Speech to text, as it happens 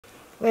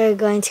We're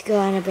going to go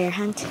on a bear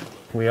hunt.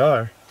 We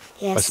are?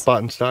 Yes. A spot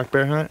and stalk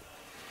bear hunt?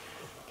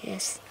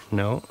 Yes.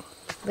 No.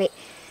 Wait.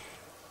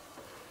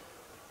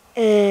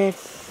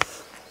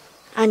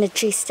 On a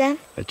tree stand?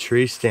 A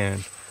tree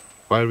stand.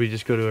 Why would we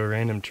just go to a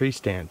random tree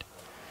stand?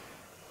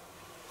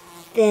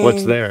 Then,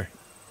 What's there?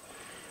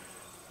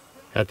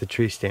 At the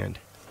tree stand?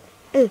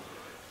 Ooh,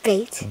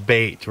 bait.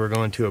 Bait. We're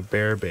going to a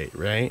bear bait,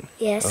 right?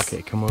 Yes.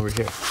 Okay, come over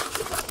here.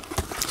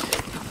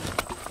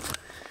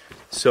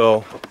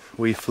 So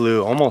we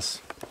flew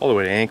almost all the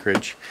way to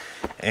Anchorage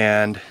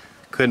and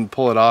couldn't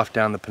pull it off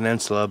down the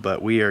peninsula,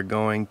 but we are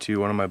going to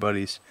one of my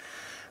buddy's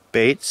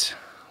baits,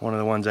 one of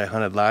the ones I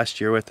hunted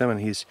last year with him, and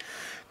he's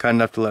kind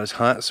enough to let us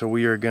hunt. So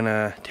we are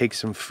gonna take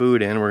some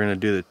food in. We're gonna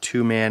do the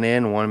 2-man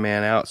in,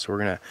 1-man out. So we're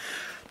gonna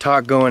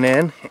talk going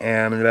in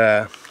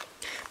and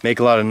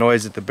make a lot of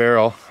noise at the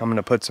barrel. I'm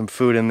gonna put some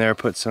food in there,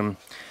 put some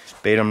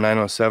Batum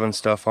 907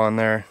 stuff on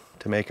there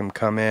to make them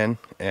come in,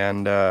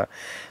 and then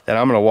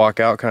I'm gonna walk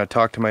out, kind of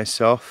talk to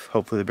myself.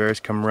 Hopefully the bears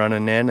come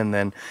running in, and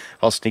then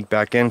I'll sneak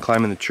back in,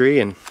 climb in the tree,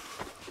 and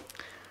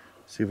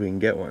see if we can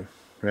get one.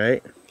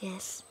 Right?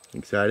 Yes.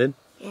 Excited?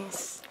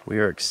 Yes. We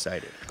are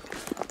excited.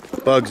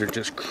 Bugs are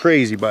just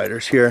crazy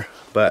biters here,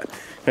 but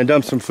I'm gonna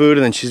dump some food,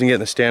 and then she's gonna get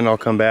in the stand, and I'll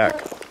come back.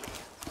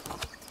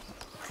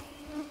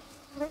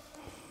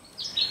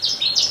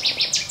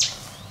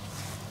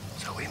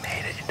 So we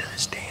made it into the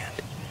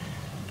stand.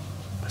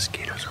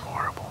 Mosquitoes are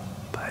horrible,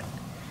 but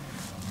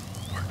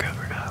we're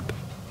covered up.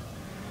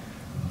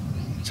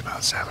 It's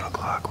about 7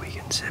 o'clock. We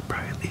can sit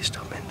probably at least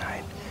till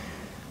midnight.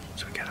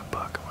 So we got a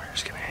buck, and we're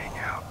just gonna hang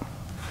out.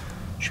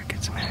 Should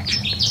get some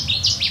action.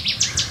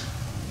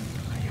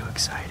 Are you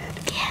excited?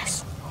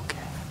 Yes. Okay.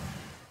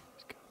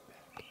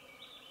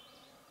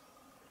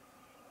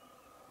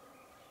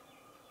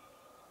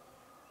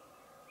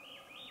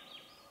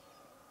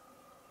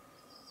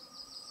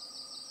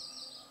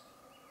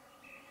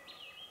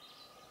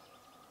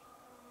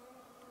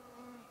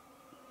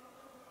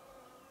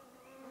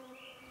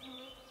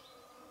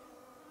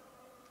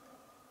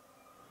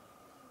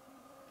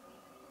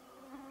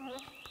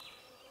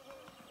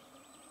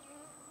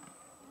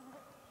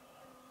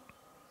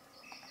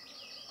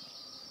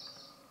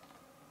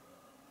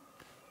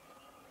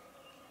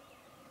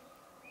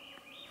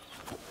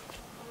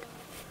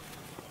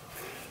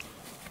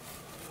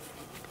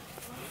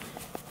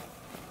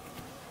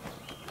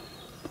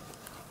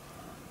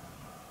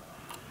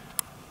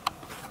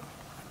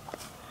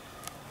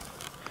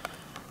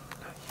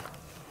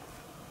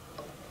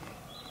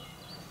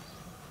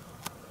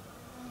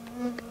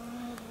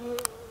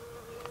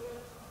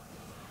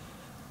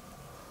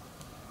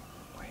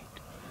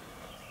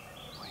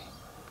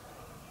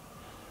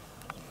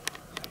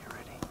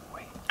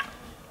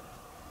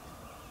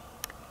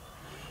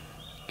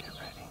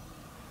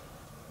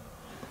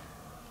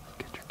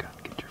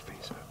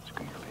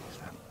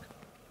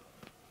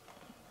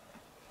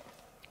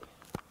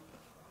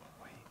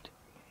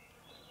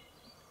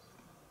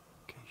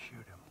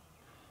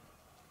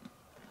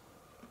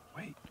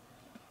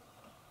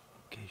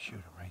 Shoot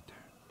him right there.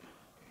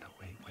 No,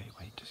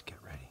 wait. Just get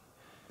ready.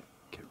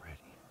 Get ready.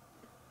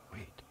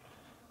 Wait.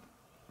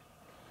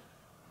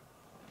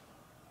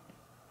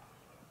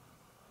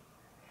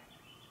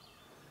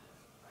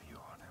 Are you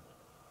on him?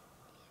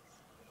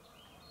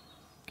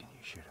 Can you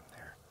shoot him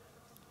there?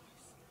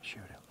 Shoot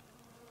him.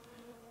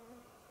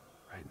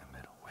 Right in the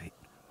middle. Wait.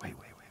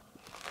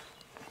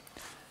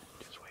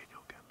 Just wait,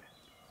 he'll come in.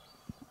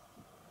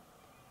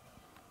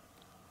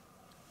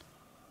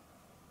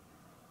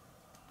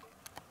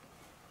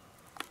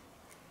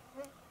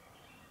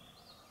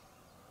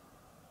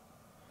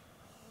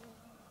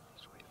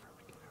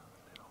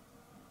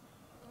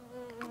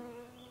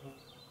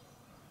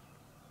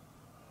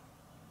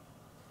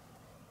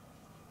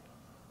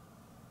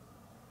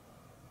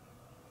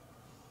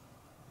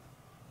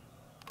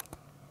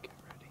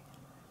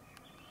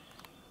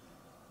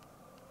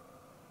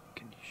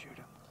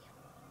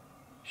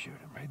 Shoot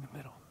him right in the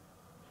middle.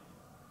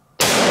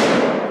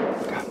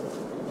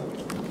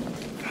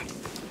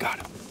 Got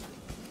him.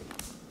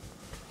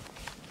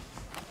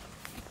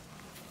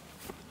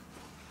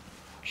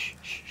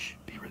 Shh.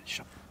 Be really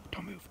sharp.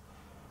 Don't move.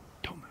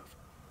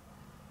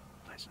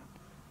 Listen.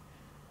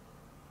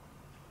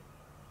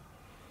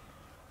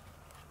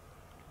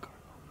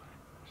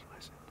 Just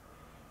listen.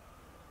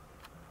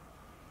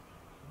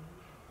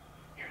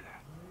 Hear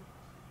that?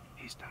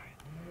 He's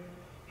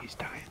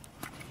dying.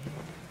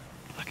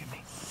 Look at me.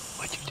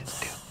 What'd you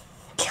just do?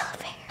 Kill a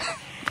bear.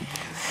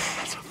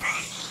 That's a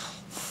bear.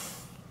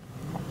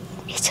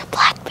 It's a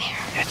black bear.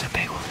 It's a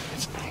big one.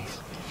 It's nice.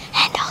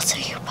 And also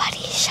your buddy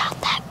shot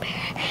that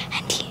bear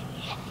and he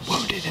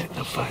wounded it in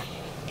the foot.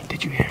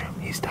 Did you hear him?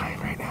 He's dying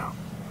right now.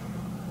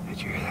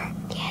 Did you hear that?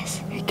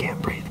 Yes. He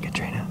can't breathe,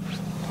 Katrina.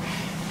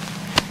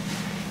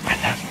 I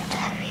love you.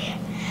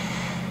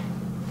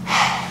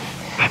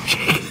 I'm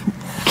shaking.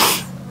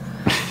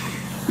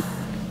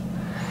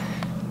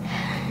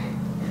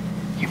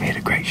 You made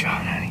a great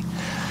shot, honey.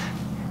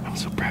 I'm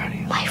so proud of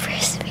you. My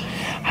first video.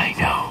 I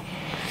know.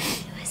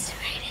 It was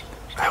right in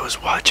the I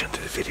was watching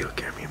through the video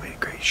camera. You made a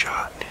great shot.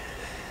 shot.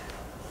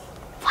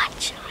 One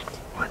shot.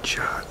 One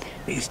shot.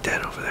 He's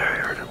dead over there. I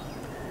heard him.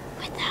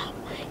 Without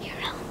your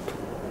help.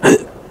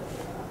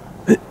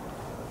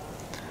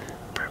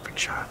 Perfect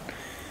shot.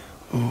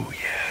 Oh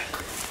yeah.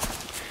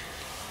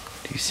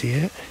 Do you see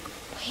it?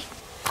 Wait.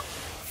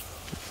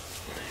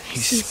 He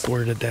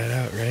squirted that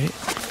out, right?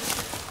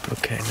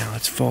 Okay, now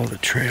let's follow the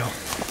trail.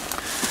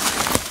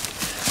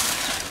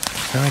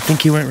 No, I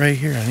think he went right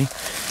here, honey.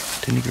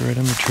 Didn't he go right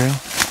on the trail?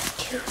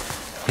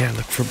 Yeah,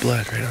 look for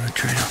blood right on the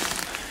trail.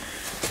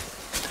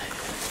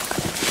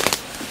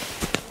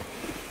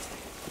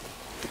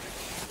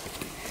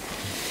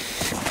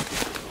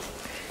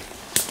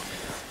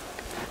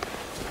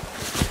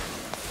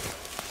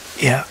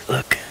 Yeah,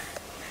 look.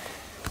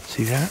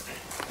 See that?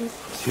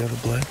 See all the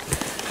blood?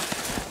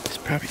 It's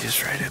probably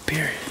just right up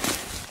here.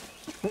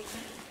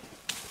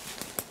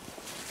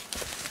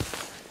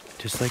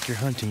 Just like you're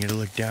hunting, it'll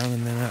look down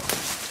and then up.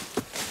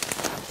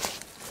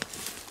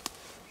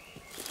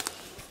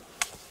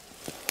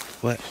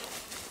 What?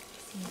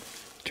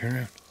 Turn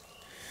around.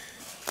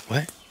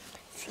 What?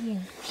 See you.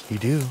 You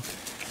do?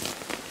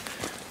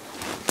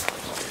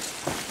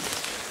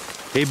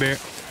 Hey, bear.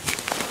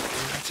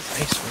 That's a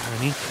nice one,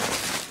 honey.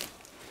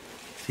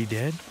 Is he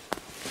dead?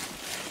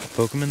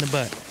 Poke him in the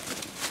butt.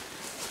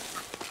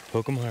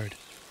 Poke him hard.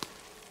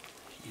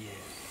 Yeah.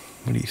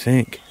 What do you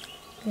think?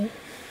 Good.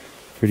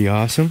 Pretty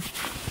awesome?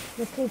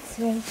 Look, it's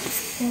right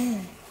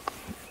there.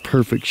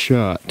 Perfect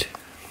shot.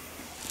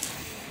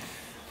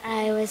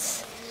 I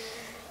was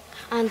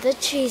on the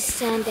tree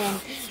stand and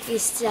we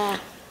saw a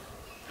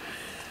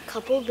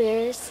couple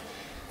bears.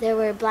 There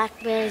were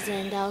black bears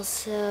and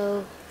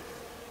also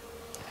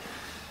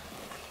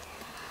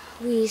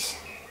the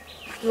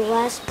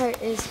last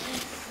part is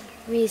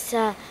we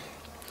saw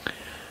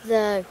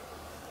the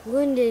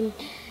wounded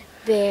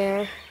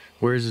bear.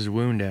 Where's his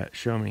wound at?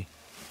 Show me.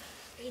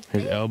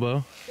 His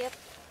elbow? Yep.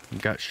 He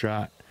got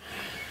shot.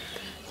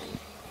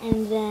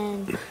 And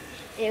then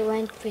it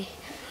went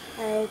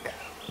like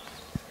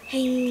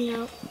hanging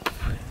out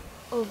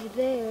over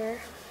there.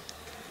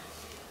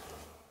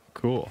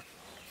 Cool.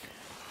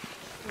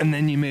 And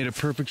then you made a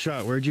perfect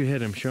shot. Where'd you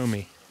hit him? Show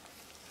me.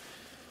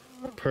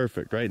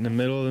 Perfect. Right in the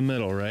middle of the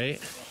middle,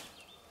 right?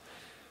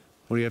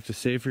 What do you have to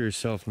say for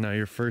yourself now?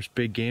 Your first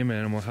big game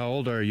animal. How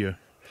old are you?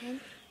 10.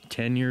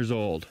 10 years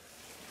old.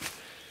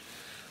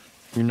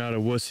 You're not a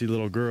wussy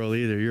little girl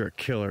either. You're a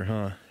killer,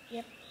 huh?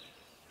 Yep.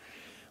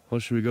 Well,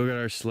 should we go get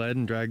our sled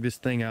and drag this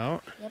thing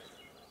out? Yep.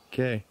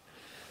 Okay.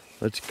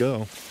 Let's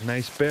go.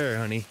 Nice bear,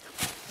 honey.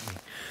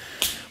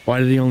 Why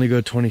did he only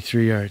go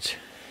 23 yards?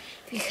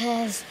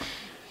 Because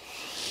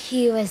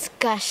he was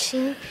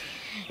gushing.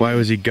 Why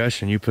was he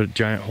gushing? You put a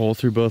giant hole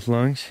through both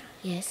lungs?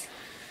 Yes.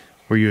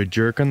 Were you a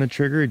jerk on the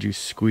trigger or did you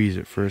squeeze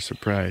it for a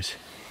surprise?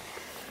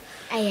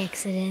 I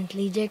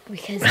accidentally jerked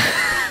because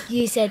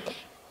you said,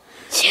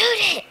 shoot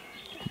it!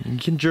 You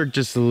can jerk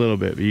just a little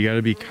bit, but you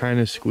gotta be kind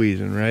of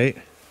squeezing, right?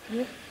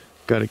 Yep.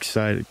 Got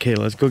excited. Okay,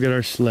 let's go get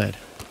our sled.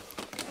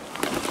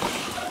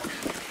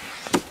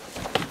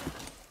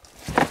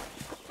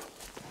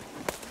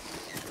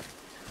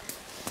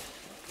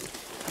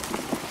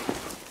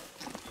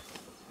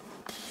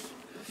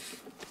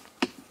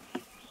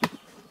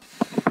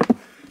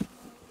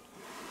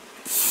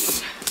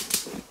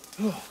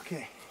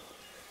 Okay.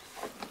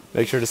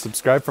 Make sure to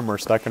subscribe for more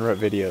Stuck in Rut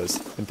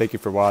videos, and thank you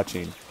for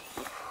watching.